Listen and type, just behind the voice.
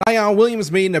Zion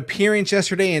Williams made an appearance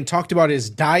yesterday and talked about his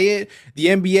diet. The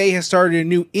NBA has started a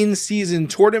new in-season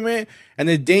tournament, and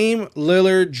the Dame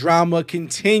Lillard drama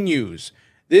continues.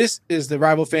 This is the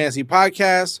Rival Fantasy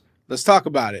Podcast. Let's talk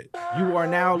about it. You are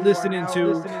now listening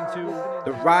to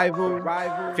the Rival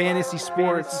Fantasy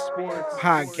Sports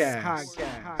Podcast.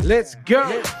 Let's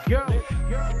go.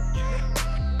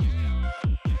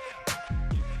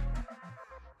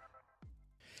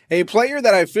 A player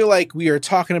that I feel like we are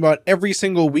talking about every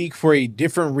single week for a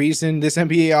different reason this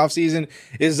NBA offseason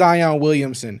is Zion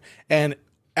Williamson. And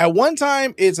at one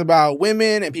time, it's about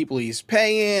women and people he's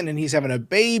paying, and he's having a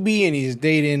baby, and he's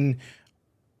dating.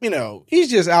 He's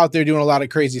just out there doing a lot of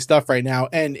crazy stuff right now.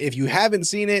 And if you haven't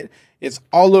seen it, it's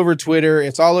all over Twitter.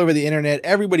 It's all over the internet.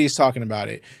 Everybody's talking about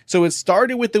it. So it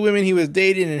started with the women he was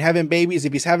dating and having babies.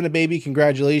 If he's having a baby,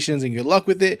 congratulations and good luck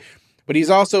with it. But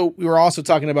we were also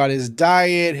talking about his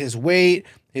diet, his weight,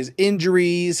 his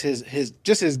injuries,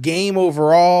 his game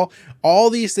overall. All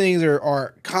these things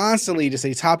are constantly just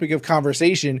a topic of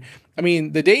conversation. I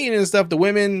mean, the dating and stuff, the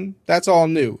women, that's all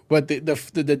new. But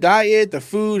the diet, the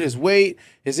food, his weight,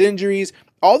 his injuries,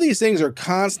 all these things are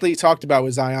constantly talked about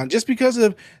with Zion just because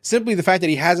of simply the fact that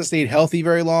he hasn't stayed healthy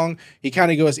very long. He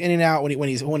kind of goes in and out. When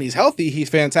he's healthy, he's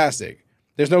fantastic.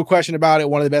 There's no question about it.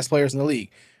 One of the best players in the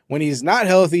league. When he's not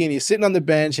healthy and he's sitting on the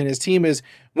bench and his team is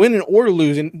winning or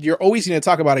losing, you're always going to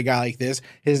talk about a guy like this.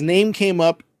 His name came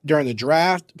up during the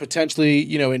draft, potentially,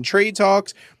 in trade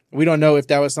talks. We don't know if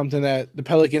that was something that the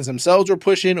Pelicans themselves were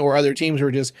pushing or other teams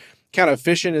were just kind of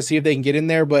fishing to see if they can get in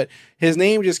there. But his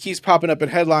name just keeps popping up in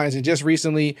headlines. And just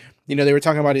recently, they were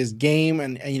talking about his game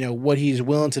and what he's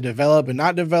willing to develop and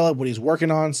not develop, what he's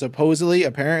working on, supposedly,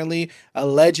 apparently,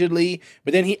 allegedly.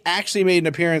 But then he actually made an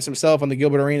appearance himself on the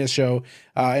Gilbert Arenas show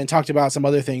and talked about some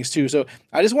other things too. So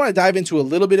I just want to dive into a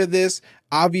little bit of this.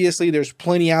 Obviously, there's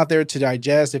plenty out there to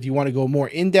digest. If you want to go more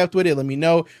in depth with it, let me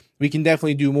know. We can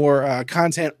definitely do more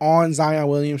content on Zion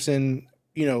Williamson,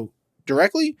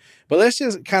 directly, but let's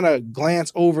just kind of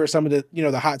glance over some of the,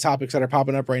 the hot topics that are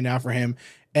popping up right now for him.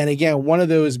 And again, one of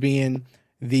those being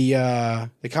the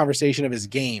conversation of his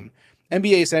game.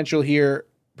 NBA Central here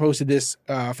posted this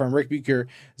from Rick Bucher.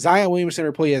 Zion Williamson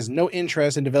reportedly has no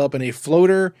interest in developing a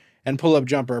floater and pull-up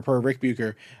jumper per Rick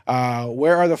Bucher.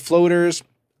 Where are the floaters?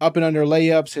 Up and under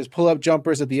layups, his pull-up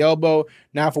jumpers at the elbow.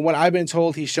 Now, from what I've been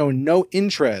told, he's shown no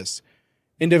interest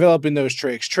in developing those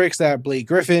tricks that Blake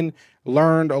Griffin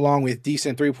learned along with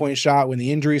decent three-point shot when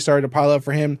the injuries started to pile up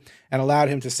for him and allowed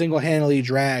him to single-handedly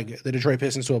drag the Detroit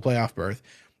Pistons to a playoff berth.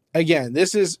 Again,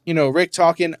 this is, Rick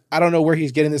talking. I don't know where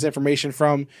he's getting this information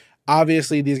from.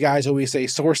 Obviously, these guys always say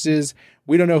sources.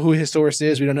 We don't know who his source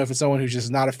is. We don't know if it's someone who's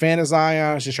just not a fan of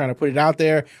Zion, is just trying to put it out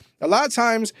there. A lot of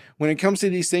times when it comes to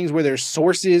these things where there's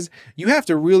sources, you have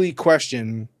to really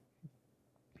question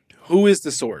who is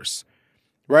the source,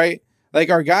 right? Like,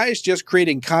 are guys just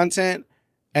creating content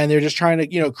and they're just trying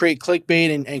to, create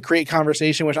clickbait and create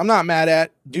conversation, which I'm not mad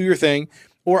at. Do your thing.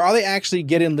 Or are they actually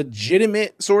getting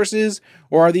legitimate sources?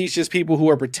 Or are these just people who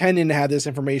are pretending to have this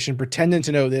information, pretending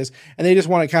to know this, and they just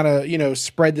want to kind of,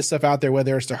 spread this stuff out there,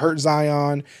 whether it's to hurt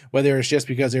Zion, whether it's just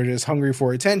because they're just hungry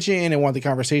for attention and want the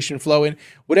conversation flowing,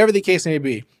 whatever the case may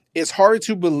be. It's hard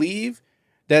to believe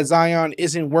that Zion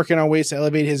isn't working on ways to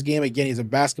elevate his game. Again, he's a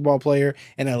basketball player,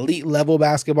 an elite level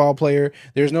basketball player.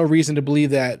 There's no reason to believe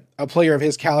that a player of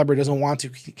his caliber doesn't want to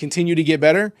continue to get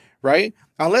better, right?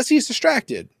 Unless he's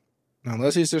distracted.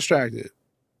 There's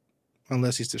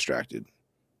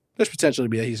potential to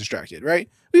be that he's distracted, right?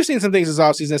 We've seen some things this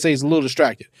offseason that say he's a little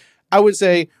distracted. I would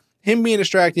say him being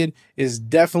distracted is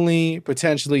definitely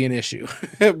potentially an issue.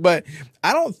 But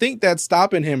I don't think that's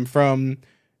stopping him from,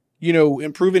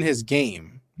 improving his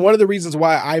game. One of the reasons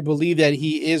why I believe that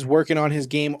he is working on his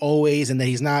game always and that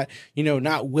he's not,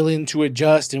 not willing to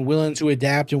adjust and willing to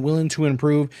adapt and willing to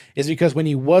improve is because when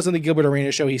he was on the Gilbert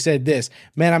Arenas show, he said this,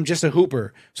 man, I'm just a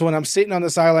hooper. So when I'm sitting on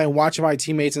the sideline watching my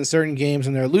teammates in certain games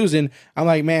and they're losing, I'm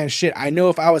like, man, shit, I know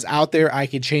if I was out there, I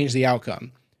could change the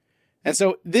outcome. And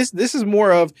so this is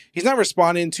more of, he's not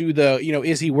responding to the,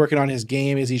 is he working on his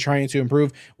game? Is he trying to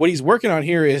improve? What he's working on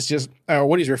here is just, or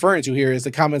what he's referring to here is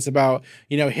the comments about,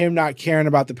 him not caring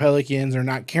about the Pelicans or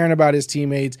not caring about his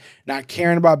teammates, not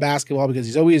caring about basketball because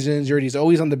he's always injured. He's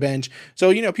always on the bench.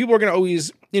 So, people are going to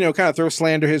always, kind of throw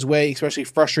slander his way, especially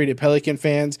frustrated Pelican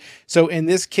fans. So in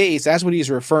this case, that's what he's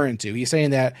referring to. He's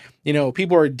saying that,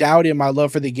 people are doubting my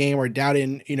love for the game or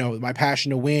doubting, my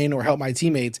passion to win or help my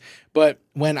teammates. But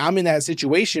when I'm in that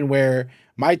situation where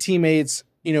my teammates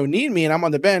need me and I'm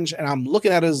on the bench and I'm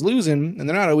looking at us losing, and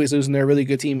they're not always losing. They're a really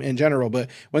good team in general, but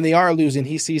when they are losing,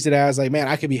 he sees it as like, man,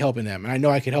 I could be helping them. And I know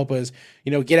I could help us,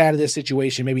 get out of this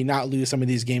situation, maybe not lose some of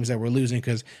these games that we're losing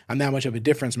because I'm that much of a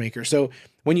difference maker. So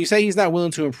when you say he's not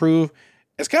willing to improve,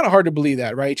 it's kind of hard to believe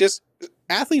that, right? Just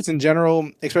athletes in general,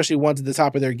 especially ones at the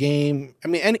top of their game. I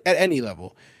mean, at any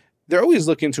level, they're always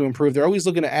looking to improve. They're always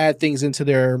looking to add things into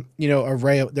their,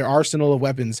 array, their arsenal of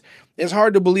weapons. It's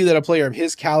hard to believe that a player of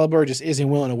his caliber just isn't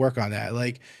willing to work on that.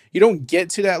 Like, you don't get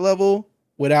to that level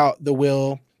without the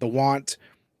will, the want,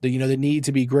 the need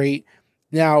to be great.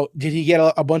 Now, did he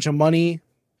get a bunch of money,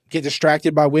 get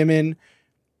distracted by women,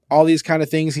 all these kind of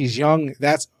things? He's young.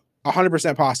 That's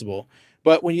 100% possible.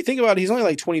 But when you think about it, he's only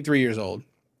like 23 years old.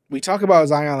 We talk about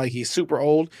Zion like he's super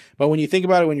old, but when you think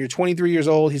about it, when you're 23 years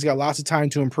old, he's got lots of time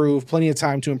to improve, plenty of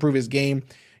time to improve his game.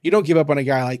 You don't give up on a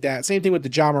guy like that. Same thing with the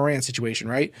Ja Morant situation,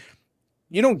 right?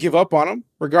 You don't give up on him,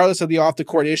 regardless of the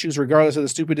off-the-court issues, regardless of the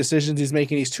stupid decisions he's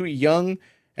making. He's too young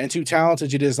and too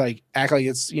talented to just like act like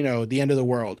it's, the end of the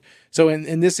world. So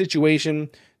in this situation,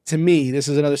 to me, this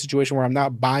is another situation where I'm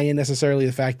not buying necessarily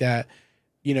the fact that,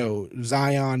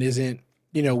 Zion isn't,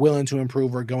 willing to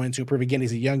improve or going to improve. Again,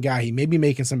 he's a young guy. He may be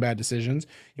making some bad decisions.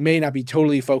 He may not be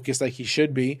totally focused like he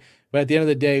should be. But at the end of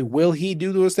the day, will he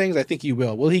do those things? I think he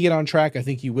will. Will he get on track? I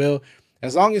think he will.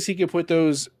 As long as he can put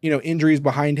those, injuries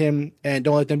behind him and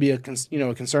don't let them be a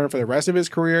concern for the rest of his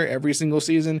career every single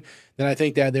season, then I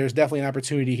think that there's definitely an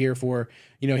opportunity here for,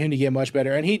 him to get much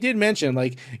better. And he did mention,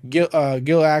 like,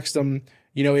 Gil asked him,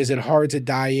 is it hard to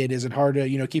diet? Is it hard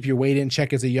to, keep your weight in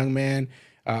check as a young man?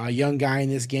 A young guy in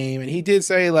this game. And he did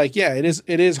say, like, yeah,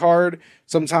 it is hard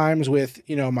sometimes with,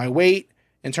 my weight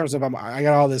in terms of I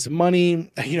got all this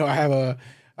money, I have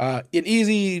an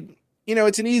easy,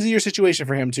 it's an easier situation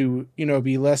for him to,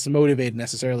 be less motivated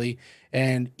necessarily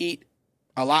and eat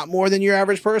a lot more than your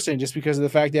average person just because of the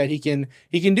fact that he can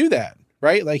do that,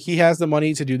 right? Like, he has the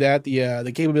money to do that,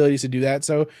 the capabilities to do that.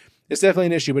 So it's definitely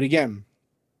an issue. But again,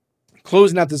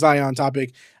 closing out the Zion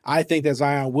topic, I think that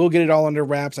Zion will get it all under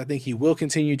wraps. I think he will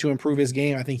continue to improve his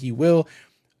game. I think he will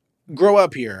grow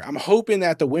up here. I'm hoping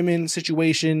that the women's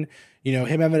situation,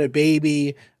 him having a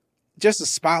baby, just the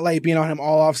spotlight being on him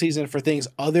all off season for things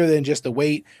other than just the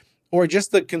weight or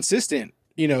just the consistent,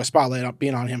 spotlight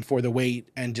being on him for the weight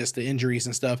and just the injuries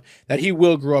and stuff, that he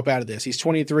will grow up out of this. He's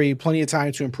 23, plenty of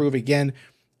time to improve again.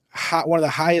 One of the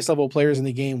highest level players in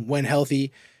the game when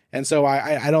healthy. And so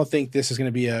I don't think this is going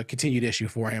to be a continued issue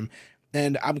for him.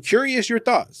 And I'm curious your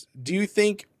thoughts. Do you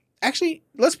think, actually,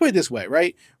 let's put it this way,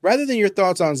 right? Rather than your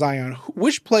thoughts on Zion,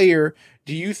 which player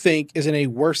do you think is in a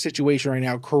worse situation right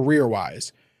now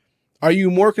career-wise? Are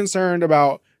you more concerned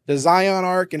about the Zion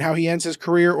arc and how he ends his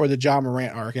career or the Ja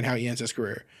Morant arc and how he ends his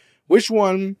career? Which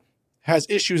one has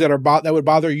issues that would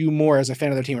bother you more as a fan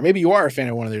of their team? Or maybe you are a fan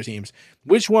of one of their teams.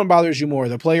 Which one bothers you more?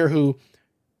 The player who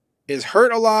is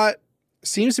hurt a lot,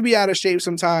 seems to be out of shape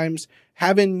sometimes,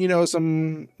 having,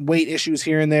 some weight issues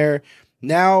here and there,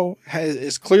 now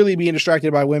is clearly being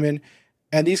distracted by women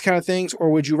and these kind of things?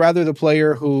 Or would you rather the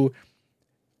player who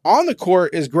on the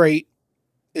court is great,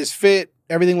 is fit,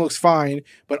 everything looks fine,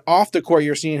 but off the court,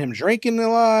 you're seeing him drinking a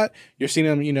lot, you're seeing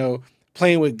him,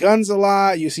 playing with guns a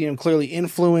lot, you see him clearly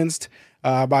influenced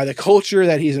by the culture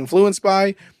that he's influenced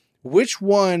by? Which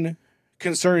one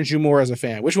concerns you more as a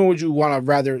fan? Which one would you want to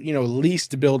rather,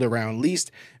 least build around, least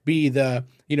be the,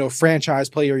 franchise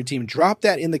player of your team? Drop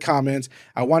that in the comments.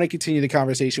 I want to continue the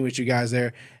conversation with you guys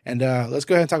there. And let's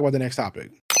go ahead and talk about the next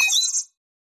topic.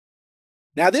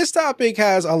 Now, this topic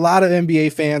has a lot of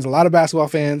NBA fans, a lot of basketball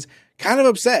fans kind of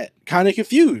upset, kind of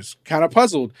confused, kind of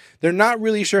puzzled. They're not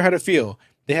really sure how to feel.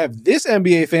 They have this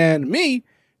NBA fan, me,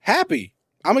 happy.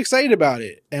 I'm excited about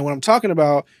it. And what I'm talking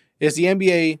about is the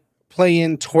NBA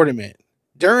play-in tournament.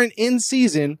 During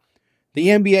in-season, the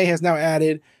NBA has now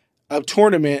added a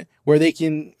tournament where they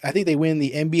can, I think they win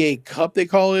the NBA Cup, they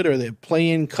call it, or the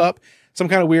Play-In Cup, some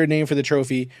kind of weird name for the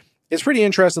trophy. It's pretty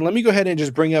interesting. Let me go ahead and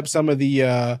just bring up some of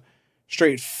the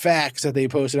straight facts that they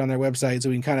posted on their website so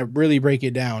we can kind of really break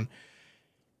it down.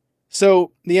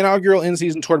 So the inaugural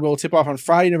in-season tournament will tip off on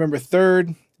Friday, November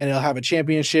 3rd, and it'll have a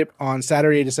championship on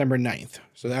Saturday, December 9th.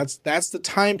 So that's the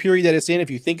time period that it's in.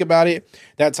 If you think about it,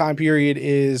 that time period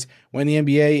is when the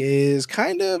NBA is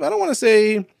kind of, I don't want to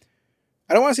say the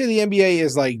NBA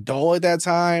is like dull at that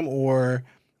time or,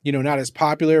 not as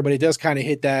popular, but it does kind of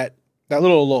hit that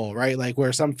little lull, right? Like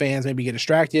where some fans maybe get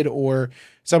distracted or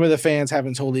some of the fans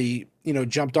haven't totally,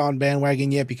 jumped on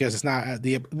bandwagon yet because it's not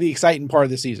the exciting part of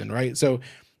the season, right? So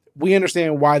we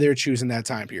understand why they're choosing that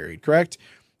time period, correct?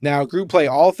 Now, group play,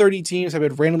 all 30 teams have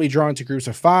been randomly drawn to groups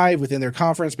of 5 within their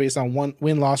conference based on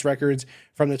win-loss records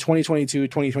from the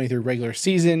 2022-2023 regular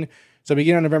season. So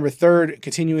beginning on November 3rd,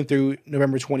 continuing through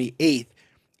November 28th,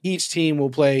 each team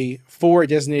will play 4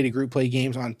 designated group play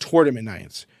games on tournament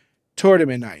nights.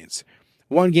 Tournament nights.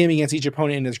 1 game against each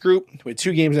opponent in this group, with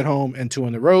 2 games at home and 2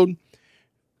 on the road.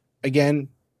 Again,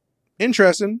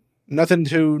 interesting. Nothing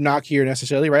to knock here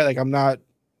necessarily, right? Like, I'm not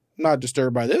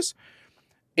disturbed by this.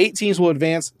 8 teams will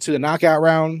advance to the knockout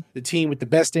round. The team with the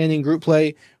best standing group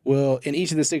play will, in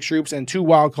each of the 6 groups, and 2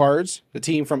 wild cards. The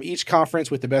team from each conference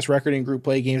with the best record in group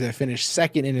play games that finish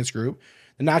second in its group.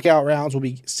 The knockout rounds will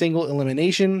be single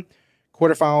elimination.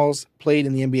 Quarterfinals played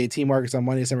in the NBA team markets on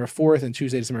Monday, December 4th and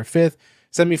Tuesday, December 5th.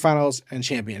 Semifinals and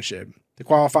championship. The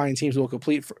qualifying teams will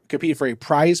compete for a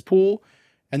prize pool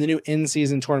and the new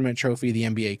in-season tournament trophy, the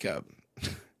NBA Cup.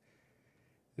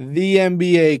 The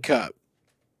NBA Cup.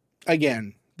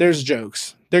 Again, there's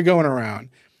jokes. They're going around.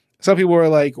 Some people are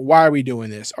like, why are we doing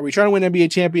this? Are we trying to win NBA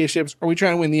championships? Or are we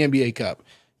trying to win the NBA Cup?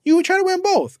 You would try to win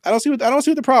both. I don't see what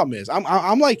the problem is.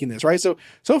 I'm liking this, right? So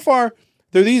far,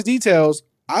 through these details,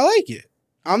 I like it.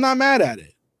 I'm not mad at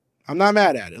it.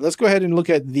 Let's go ahead and look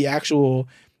at the actual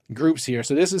groups here.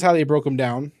 So this is how they broke them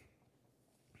down.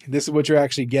 This is what you're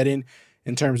actually getting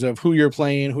in terms of who you're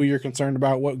playing, who you're concerned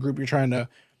about, what group you're trying to,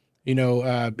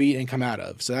 beat and come out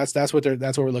of. So that's what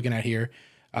we're looking at here.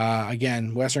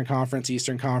 Again, Western Conference,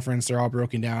 Eastern Conference, they're all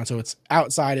broken down. So it's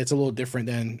outside. It's a little different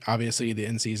than obviously the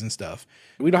in-season stuff.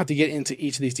 We don't have to get into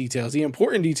each of these details. The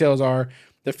important details are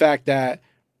the fact that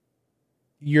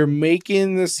you're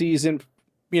making the season,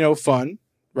 fun,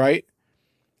 right?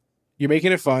 You're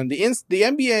making it fun. The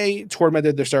NBA tournament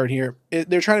that they're starting here,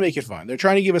 they're trying to make it fun. They're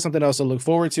trying to give us something else to look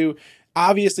forward to.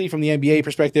 Obviously, from the NBA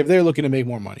perspective, they're looking to make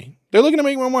more money.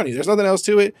 There's nothing else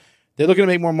to it. They're looking to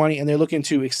make more money, and they're looking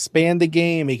to expand the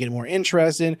game, make it more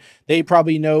interesting. They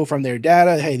probably know from their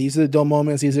data, hey, these are the dull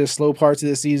moments. These are the slow parts of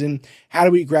the season. How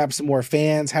do we grab some more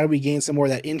fans? How do we gain some more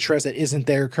of that interest that isn't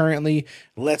there currently?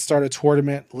 Let's start a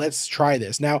tournament. Let's try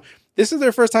this. Now, this is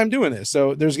their first time doing this,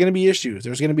 so there's going to be issues.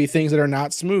 There's going to be things that are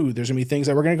not smooth. There's going to be things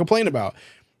that we're going to complain about,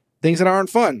 things that aren't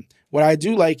fun. What I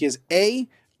do like is,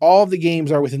 all of the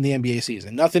games are within the NBA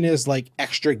season. Nothing is like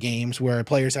extra games where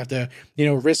players have to,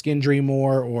 risk injury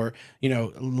more or,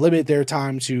 limit their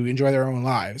time to enjoy their own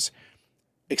lives,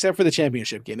 except for the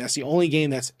championship game. That's the only game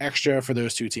that's extra for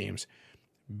those 2 teams.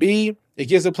 B, it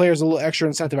gives the players a little extra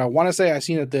incentive. I want to say I've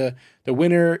seen that the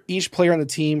winner, each player on the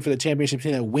team for the championship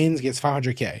team that wins gets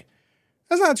 $500K.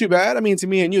 That's not too bad. I mean, to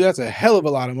me and you, that's a hell of a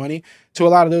lot of money. To a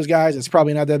lot of those guys, it's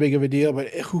probably not that big of a deal, but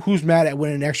who's mad at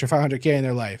winning an extra $500K in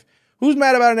their life? Who's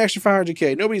mad about an extra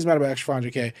 $500K? Nobody's mad about extra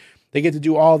 $500K. They get to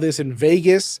do all this in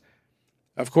Vegas.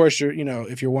 Of course,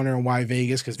 if you're wondering why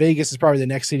Vegas, because Vegas is probably the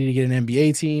next city to get an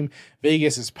NBA team.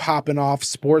 Vegas is popping off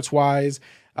sports-wise.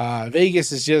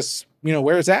 Vegas is just,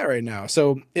 where it's at right now.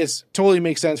 So it totally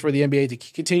makes sense for the NBA to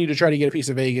continue to try to get a piece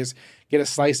of Vegas, get a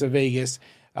slice of Vegas.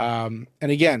 And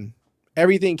again,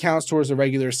 everything counts towards the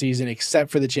regular season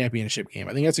except for the championship game.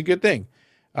 I think that's a good thing.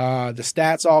 The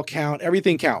stats all count.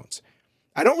 Everything counts.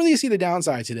 I don't really see the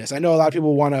downside to this. I know a lot of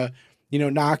people want to,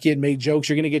 knock it, make jokes.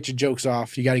 You're going to get your jokes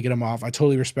off. You got to get them off. I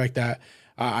totally respect that.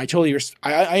 I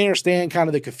understand kind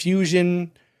of the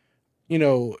confusion.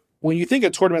 When you think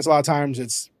of tournaments, a lot of times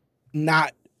it's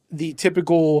not the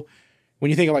typical,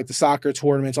 when you think of like the soccer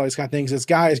tournaments, all these kind of things, it's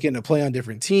guys getting to play on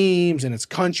different teams and it's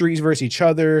countries versus each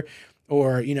other.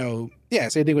 Or,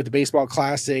 same thing with the baseball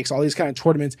classics, all these kind of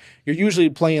tournaments. You're usually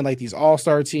playing like these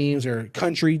all-star teams or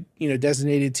country,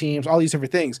 designated teams, all these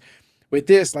different things. With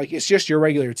this, like, it's just your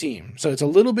regular team. So it's a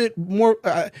little bit more,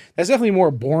 that's definitely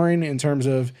more boring in terms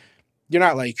of you're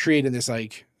not like creating this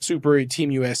like super Team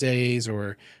USAs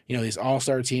or, these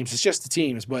all-star teams. It's just the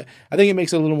teams. But I think it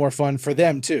makes it a little more fun for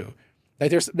them too.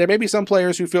 Like there may be some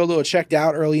players who feel a little checked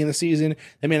out early in the season.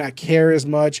 They may not care as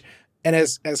much. And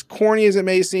as corny as it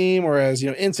may seem, or as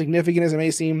insignificant as it may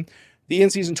seem, the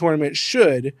in-season tournament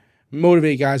should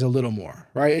motivate guys a little more,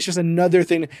 right? It's just another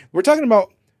thing. We're talking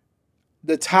about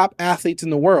the top athletes in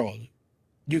the world.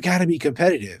 You got to be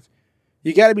competitive.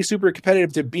 You got to be super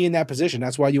competitive to be in that position.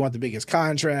 That's why you want the biggest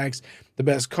contracts, the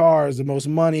best cars, the most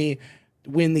money,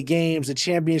 win the games, the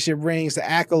championship rings, the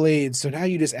accolades. So now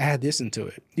you just add this into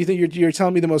it. You think you're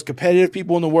telling me the most competitive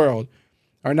people in the world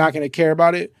are not going to care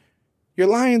about it? You're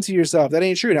lying to yourself. That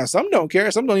ain't true. Now, some don't care.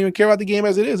 Some don't even care about the game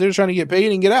as it is. They're just trying to get paid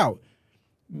and get out.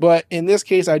 But in this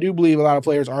case, I do believe a lot of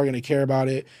players are going to care about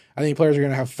it. I think players are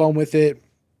going to have fun with it.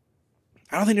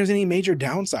 I don't think there's any major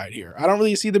downside here. I don't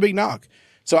really see the big knock.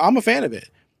 So I'm a fan of it.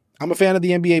 I'm a fan of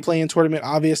the NBA play-in tournament.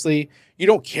 Obviously, you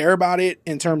don't care about it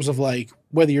in terms of like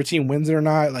whether your team wins it or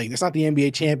not. Like, it's not the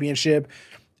NBA championship.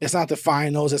 It's not the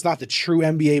finals. It's not the true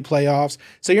NBA playoffs.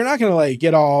 So you're not going to like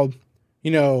get all,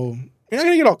 you're not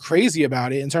going to get all crazy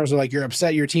about it in terms of like you're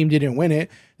upset your team didn't win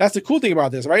it. That's the cool thing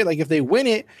about this, right? Like if they win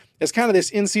it, it's kind of this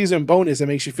in-season bonus that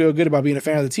makes you feel good about being a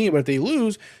fan of the team. But if they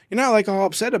lose, you're not like all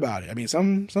upset about it. I mean,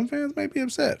 some fans might be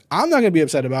upset. I'm not going to be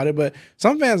upset about it, but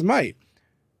some fans might.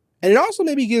 And it also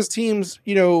maybe gives teams,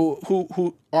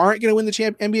 who aren't going to win the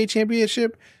NBA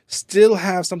championship still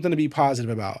have something to be positive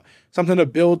about, something to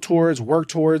build towards, work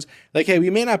towards. Like, hey,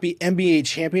 we may not be NBA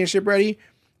championship ready,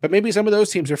 but maybe some of those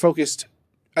teams are focused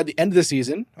at the end of the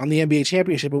season on the NBA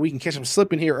championship, but we can catch them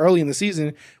slipping here early in the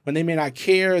season when they may not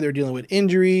care. They're dealing with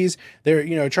injuries.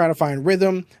 They're, trying to find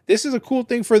rhythm. This is a cool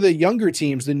thing for the younger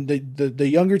teams, the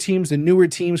younger teams, the newer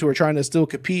teams who are trying to still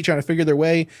compete, trying to figure their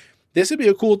way. This would be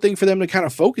a cool thing for them to kind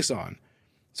of focus on.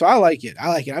 So I like it.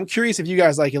 I'm curious if you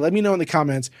guys like it. Let me know in the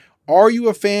comments. Are you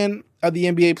a fan of the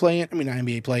NBA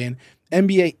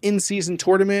NBA in-season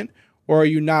tournament, or are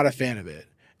you not a fan of it?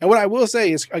 And what I will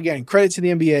say is, again, credit to the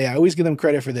NBA. I always give them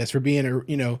credit for this, for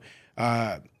being,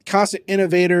 constant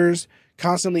innovators,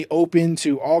 constantly open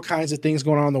to all kinds of things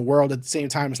going on in the world at the same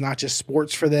time. It's not just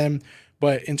sports for them,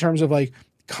 but in terms of like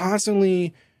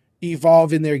constantly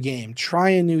evolving their game,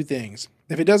 trying new things.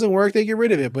 If it doesn't work, they get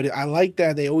rid of it. But I like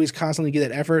that they always constantly get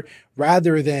that effort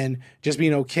rather than just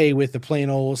being okay with the plain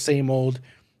old, same old,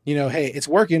 hey, it's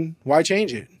working. Why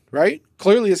change it? Right?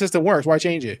 Clearly the system works. Why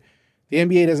change it? The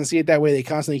NBA doesn't see it that way. They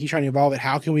constantly keep trying to evolve it.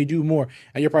 How can we do more?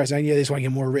 And you're probably saying, yeah, they just want to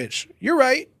get more rich. You're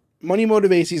right. Money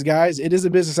motivates these guys. It is a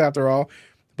business after all.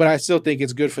 But I still think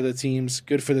it's good for the teams,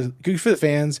 good for the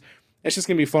fans. It's just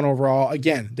going to be fun overall.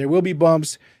 Again, there will be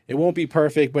bumps. It won't be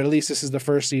perfect, but at least this is the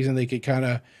first season they could kind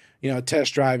of,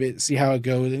 test drive it, see how it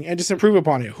goes, and just improve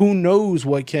upon it. Who knows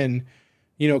what can,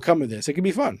 come of this? It could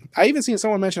be fun. I even seen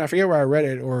someone mention, I forget where I read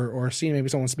it or seen maybe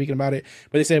someone speaking about it,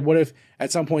 but they said, what if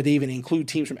at some point they even include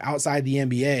teams from outside the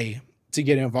NBA to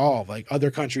get involved, like other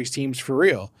countries' teams for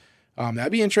real?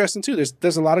 That'd be interesting too.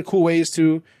 There's a lot of cool ways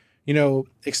to,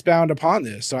 expound upon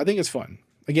this. So I think it's fun.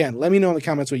 Again, let me know in the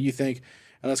comments what you think,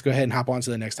 and let's go ahead and hop on to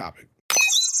the next topic.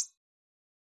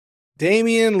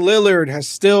 Damian Lillard has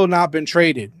still not been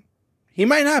traded. He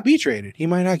might not be traded. He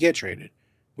might not get traded.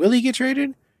 Will he get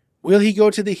traded? Will he go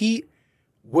to the Heat?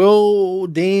 Will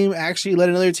Dame actually let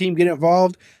another team get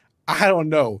involved? I don't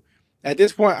know. At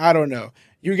this point, I don't know.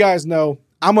 You guys know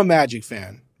I'm a Magic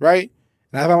fan, right?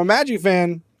 Now, if I'm a Magic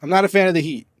fan, I'm not a fan of the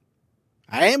Heat.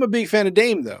 I am a big fan of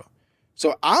Dame, though.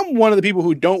 So I'm one of the people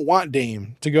who don't want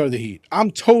Dame to go to the Heat.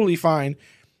 I'm totally fine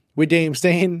with Dame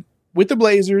staying with the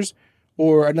Blazers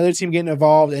or another team getting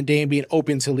involved and Dame being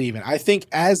open to leaving. I think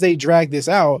as they drag this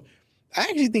out, I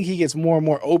actually think he gets more and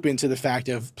more open to the fact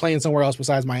of playing somewhere else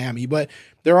besides Miami. But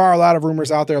there are a lot of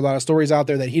rumors out there, a lot of stories out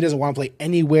there that he doesn't want to play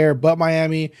anywhere but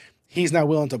Miami. He's not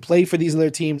willing to play for these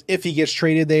other teams. If he gets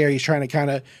traded there, he's trying to kind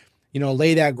of,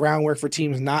 lay that groundwork for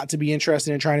teams not to be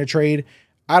interested in trying to trade.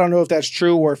 I don't know if that's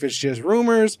true or if it's just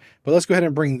rumors, but let's go ahead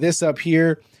and bring this up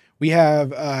here. We have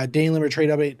Dame Lillard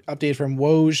trade update from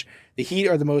Woj. The Heat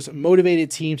are the most motivated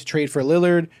team to trade for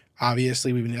Lillard.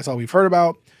 Obviously, that's all we've heard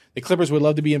about. The Clippers would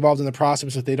love to be involved in the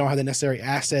process if they don't have the necessary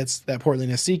assets that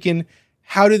Portland is seeking.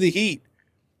 How do the Heat?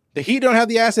 The Heat don't have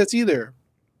the assets either.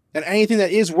 And anything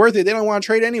that is worth it, they don't want to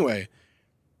trade anyway.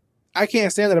 I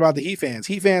can't stand that about the Heat fans.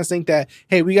 Heat fans think that,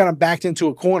 hey, we got them backed into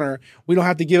a corner. We don't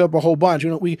have to give up a whole bunch.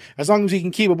 As long as we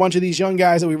can keep a bunch of these young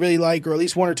guys that we really like, or at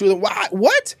least one or two of them.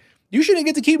 What? You shouldn't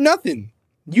get to keep nothing.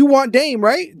 You want Dame,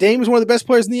 right? Dame is one of the best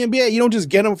players in the NBA. You don't just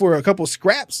get him for a couple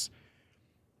scraps,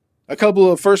 a couple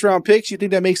of first-round picks. You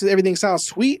think that makes everything sound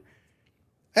sweet?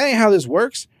 That ain't how this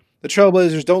works. The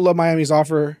Trailblazers don't love Miami's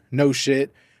offer. No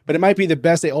shit. But it might be the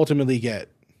best they ultimately get.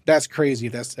 That's crazy.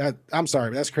 I'm sorry,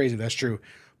 but that's crazy if that's true.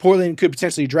 Portland could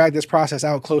potentially drag this process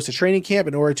out close to training camp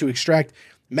in order to extract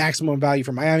maximum value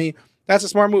from Miami. That's a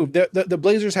smart move. The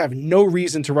Blazers have no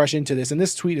reason to rush into this. And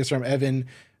this tweet is from Evan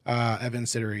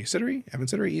Sittery.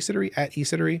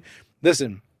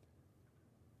 Listen,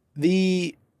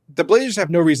 the Blazers have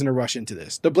no reason to rush into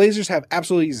this. The Blazers have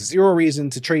absolutely zero reason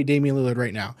to trade Damian Lillard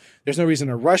right now. There's no reason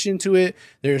to rush into it.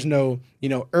 There's no,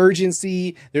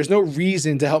 urgency. There's no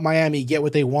reason to help Miami get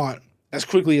what they want as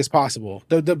quickly as possible.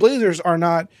 The Blazers are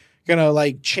not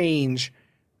gonna change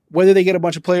whether they get a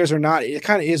bunch of players or not. It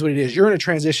kind of is what it is. You're in a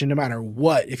transition no matter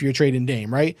what if you're trading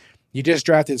Dame, right? You just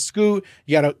drafted Scoot.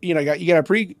 You got a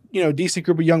pretty decent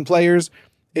group of young players.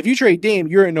 If you trade Dame,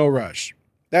 you're in no rush.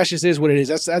 That just is what it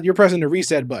is. You're pressing the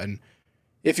reset button.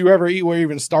 If you ever were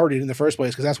even started in the first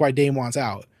place, because that's why Dame wants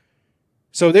out.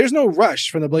 So there's no rush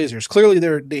from the Blazers. Clearly,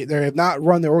 they have not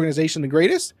run their organization the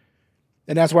greatest,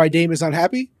 and that's why Dame is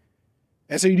unhappy.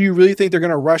 And so do you really think they're going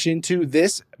to rush into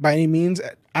this by any means?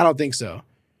 I don't think so.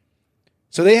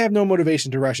 So they have no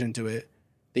motivation to rush into it.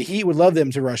 The Heat would love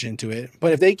them to rush into it.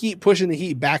 But if they keep pushing the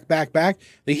Heat back,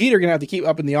 the Heat are going to have to keep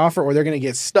upping the offer or they're going to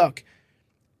get stuck.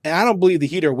 And I don't believe the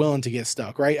Heat are willing to get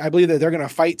stuck, right? I believe that they're going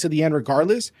to fight to the end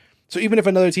regardless. So even if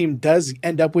another team does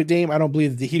end up with Dame, I don't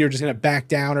believe that the Heat are just going to back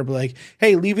down or be like,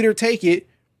 hey, leave it or take it.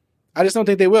 I just don't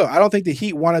think they will. I don't think the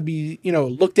Heat want to be,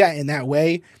 looked at in that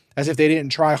way as if they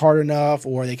didn't try hard enough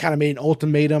or they kind of made an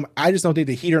ultimatum. I just don't think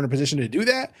the Heat are in a position to do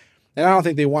that. And I don't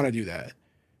think they want to do that.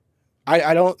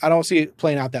 I don't see it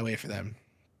playing out that way for them.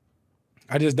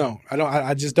 I just don't.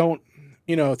 I just don't,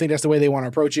 think that's the way they want to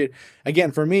approach it.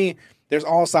 Again, for me, there's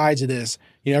all sides of this.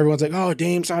 Everyone's like, oh,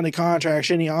 Dame signed the contract.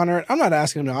 Shouldn't he honor it? I'm not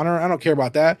asking him to honor it. I don't care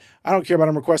about that. I don't care about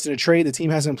him requesting a trade. The team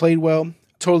hasn't played well.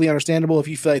 Totally understandable if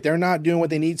you feel like they're not doing what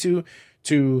they need to,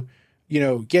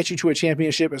 get you to a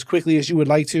championship as quickly as you would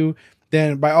like to,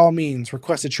 then by all means,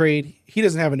 request a trade. He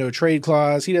doesn't have a no trade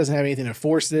clause. He doesn't have anything to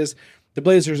force this. The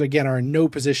Blazers, again, are in no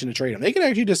position to trade him. They can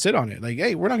actually just sit on it. Like,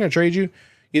 hey, we're not going to trade you.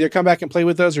 Either come back and play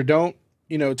with us or don't.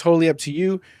 Totally up to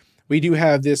you. We do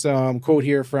have this quote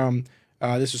here from,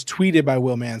 this was tweeted by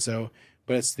Will Manso,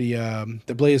 but it's the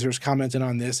Blazers commenting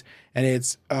on this. And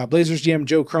it's Blazers GM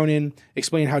Joe Cronin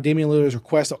explained how Damian Lillard's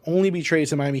request to only be traded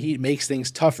to Miami Heat makes things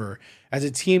tougher. As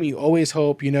a team, you always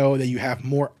hope, that you have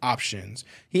more options.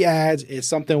 He adds, it's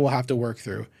something we'll have to work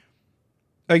through.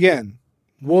 Again,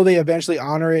 will they eventually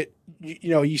honor it?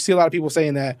 You see a lot of people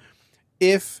saying that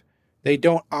if they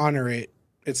don't honor it,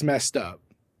 it's messed up.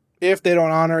 If they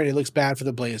don't honor it, it looks bad for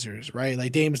the Blazers, right?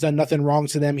 Like Dame's done nothing wrong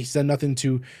to them. He's done nothing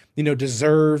to,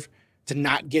 deserve to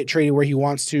not get traded where he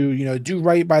wants to, do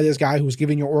right by this guy who's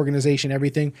giving your organization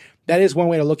everything. That is one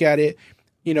way to look at it.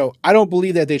 I don't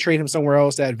believe that they trade him somewhere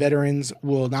else that veterans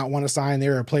will not want to sign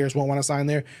there or players won't want to sign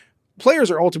there.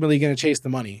 Players are ultimately going to chase the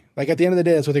money. Like at the end of the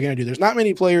day, that's what they're going to do. There's not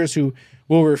many players who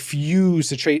will refuse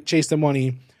to chase the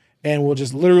money and will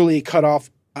just literally cut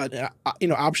off,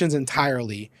 options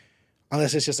entirely,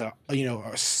 unless it's just a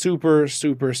super,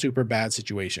 super, super bad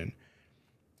situation.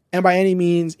 And by any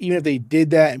means, even if they did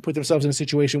that and put themselves in a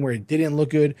situation where it didn't look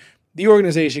good, the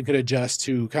organization could adjust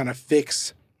to kind of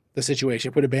fix the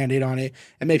situation, put a Band-Aid on it,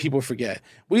 and make people forget.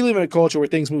 We live in a culture where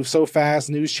things move so fast,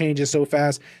 news changes so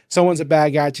fast. Someone's a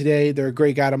bad guy today, they're a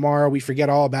great guy tomorrow. We forget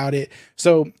all about it.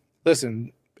 So,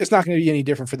 listen, it's not going to be any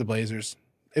different for the Blazers.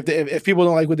 If people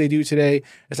don't like what they do today,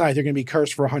 it's not like they're going to be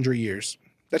cursed for 100 years.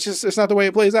 It's not the way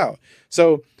it plays out.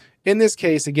 So, in this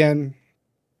case, again,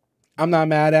 I'm not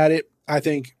mad at it. I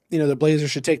think, the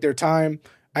Blazers should take their time.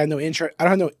 I don't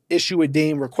have no issue with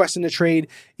Dame requesting the trade,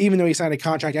 even though he signed a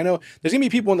contract. I know there's going to be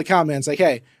people in the comments like,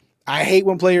 hey, I hate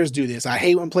when players do this. I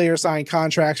hate when players sign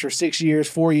contracts for 6 years,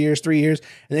 4 years, 3 years,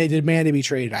 and they demand to be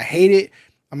traded. I hate it.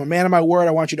 I'm a man of my word.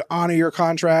 I want you to honor your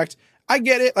contract. I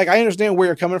get it. Like, I understand where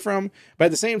you're coming from. But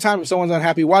at the same time, if someone's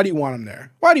unhappy, why do you want them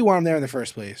there? Why do you want them there in the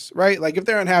first place, right? Like, if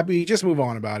they're unhappy, just move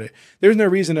on about it. There's no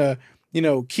reason to,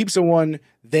 keep someone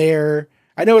there.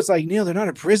 I know it's like, Neil, they're not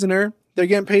a prisoner. They're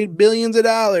getting paid billions of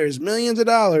dollars, millions of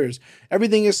dollars.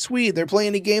 Everything is sweet. They're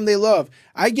playing the game they love.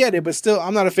 I get it, but still,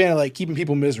 I'm not a fan of like keeping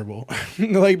people miserable.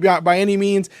 Like by any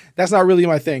means, that's not really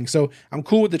my thing. So I'm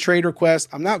cool with the trade request.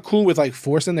 I'm not cool with like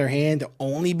forcing their hand to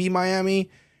only be Miami.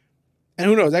 And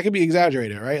who knows? That could be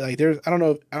exaggerated, right? Like I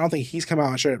don't think he's come out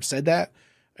and straight up said that.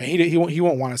 And he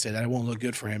won't want to say that. It won't look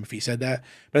good for him if he said that.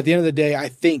 But at the end of the day,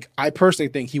 I personally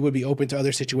think he would be open to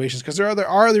other situations because there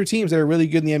are other teams that are really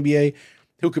good in the NBA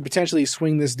who could potentially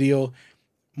swing this deal.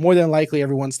 More than likely,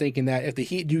 everyone's thinking that if the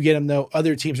Heat do get him, though,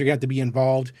 other teams are going to have to be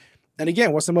involved. And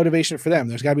again, what's the motivation for them?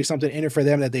 There's got to be something in it for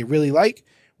them that they really like,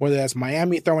 whether that's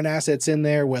Miami throwing assets in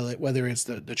there, whether it's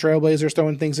the Trailblazers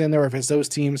throwing things in there, or if it's those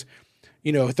teams,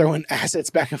 throwing assets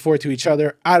back and forth to each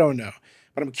other. I don't know.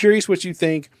 But I'm curious what you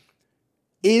think.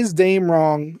 Is Dame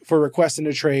wrong for requesting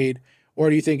a trade, or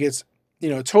do you think it's,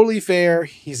 totally fair?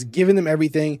 He's given them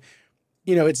everything.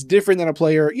 It's different than a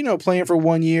player, playing for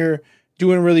 1 year,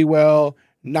 doing really well,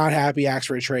 not happy, asks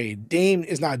for a trade. Dame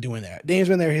is not doing that. Dame's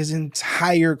been there his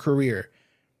entire career.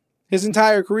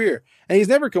 And he's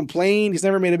never complained. He's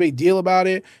never made a big deal about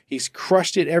it. He's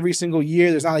crushed it every single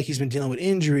year. There's not like he's been dealing with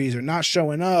injuries or not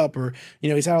showing up or,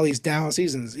 he's had all these down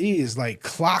seasons. He is like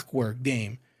clockwork,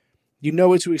 Dame. You know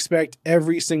what to expect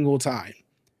every single time.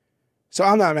 So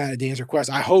I'm not mad at Dame's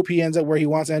request. I hope he ends up where he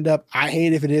wants to end up. I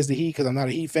hate if it is the Heat because I'm not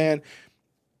a Heat fan.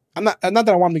 Not that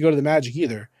I want him to go to the Magic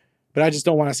either, but I just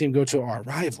don't want to see him go to our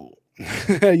rival.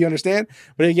 You understand?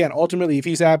 But again, ultimately, if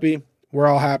he's happy, we're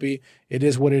all happy. It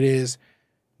is what it is.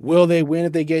 Will they win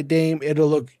if they get Dame?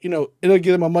 It'll give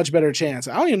them a much better chance.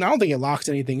 I don't think it locks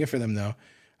anything in for them though.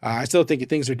 I still think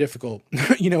things are difficult.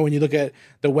 When you look at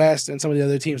the West and some of the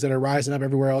other teams that are rising up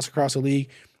everywhere else across the league,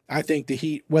 I think the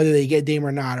Heat, whether they get Dame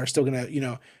or not, are still going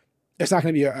to, it's not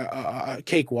going to be a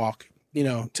cakewalk,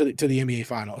 to the NBA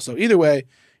Finals. So either way,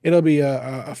 it'll be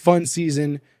a fun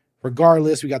season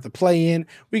regardless. We got the play-in.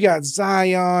 We got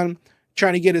Zion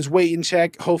trying to get his weight in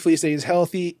check. Hopefully he stays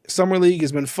healthy. Summer League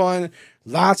has been fun.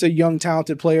 Lots of young,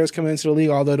 talented players coming into the league,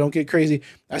 although don't get crazy.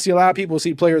 I see a lot of people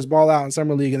see players ball out in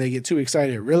Summer League and they get too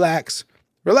excited. Relax.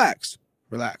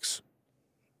 It's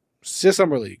just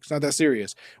Summer League. It's not that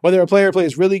serious. Whether a player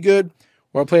plays really good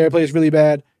or a player plays really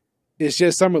bad, it's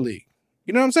just Summer League.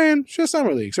 You know what I'm saying? It's just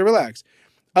Summer League, so relax.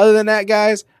 Other than that,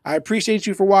 guys, I appreciate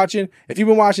you for watching. If you've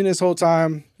been watching this whole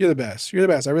time, you're the best. You're the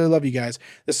best. I really love you guys.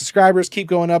 The subscribers keep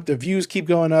going up. The views keep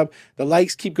going up. The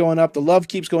likes keep going up. The love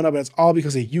keeps going up. And it's all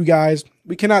because of you guys.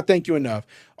 We cannot thank you enough.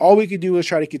 All we can do is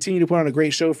try to continue to put on a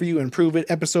great show for you, improve it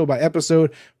episode by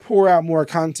episode, pour out more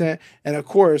content, and of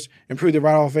course, improve the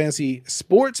Rival Fantasy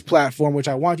Sports platform, which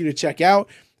I want you to check out.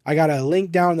 I got a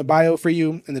link down in the bio for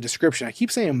you in the description. I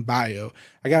keep saying bio.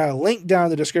 I got a link down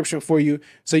in the description for you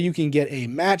so you can get a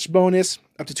match bonus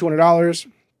up to $200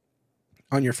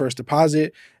 on your first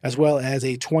deposit, as well as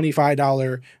a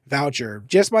 $25 voucher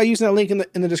just by using that link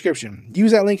in the description.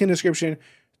 Use that link in the description.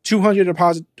 $200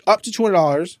 deposit, up to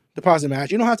 $200 deposit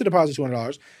match. You don't have to deposit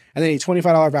 $200, and then a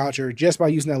 $25 voucher just by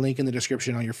using that link in the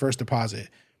description on your first deposit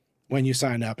when you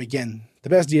sign up. Again, the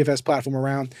best DFS platform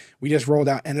around. We just rolled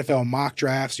out NFL mock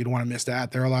drafts. You don't want to miss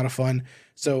that. They're a lot of fun.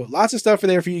 So lots of stuff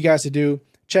there for you guys to do.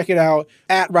 Check it out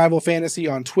at Rival Fantasy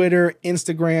on Twitter,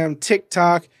 Instagram,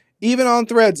 TikTok, even on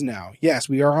Threads now. Yes,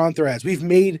 we are on Threads. We've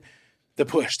made the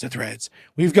push to Threads.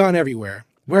 We've gone everywhere.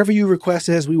 Wherever you request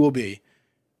us, we will be.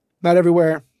 Not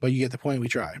everywhere, but you get the point. We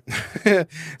try.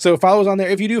 So follow us on there.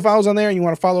 If you do follow us on there and you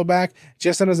want to follow back,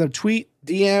 just send us a tweet,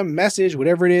 DM, message,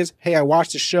 whatever it is. Hey, I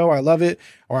watched the show. I love it.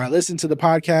 Or I listened to the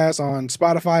podcast on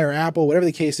Spotify or Apple, whatever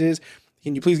the case is.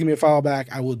 Can you please give me a follow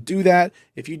back? I will do that.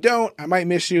 If you don't, I might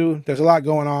miss you. There's a lot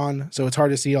going on, so it's hard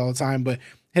to see all the time. But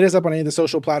hit us up on any of the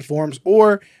social platforms.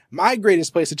 Or my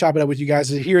greatest place to chop it up with you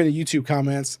guys is here in the YouTube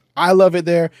comments. I love it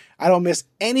there. I don't miss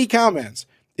any comments.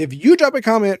 If you drop a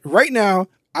comment right now,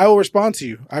 I will respond to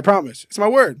you. I promise. It's my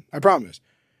word. I promise.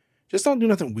 Just don't do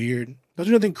nothing weird. Don't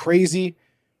do nothing crazy.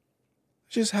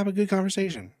 Just have a good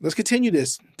conversation. Let's continue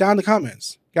this down in the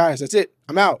comments. Guys, that's it.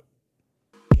 I'm out.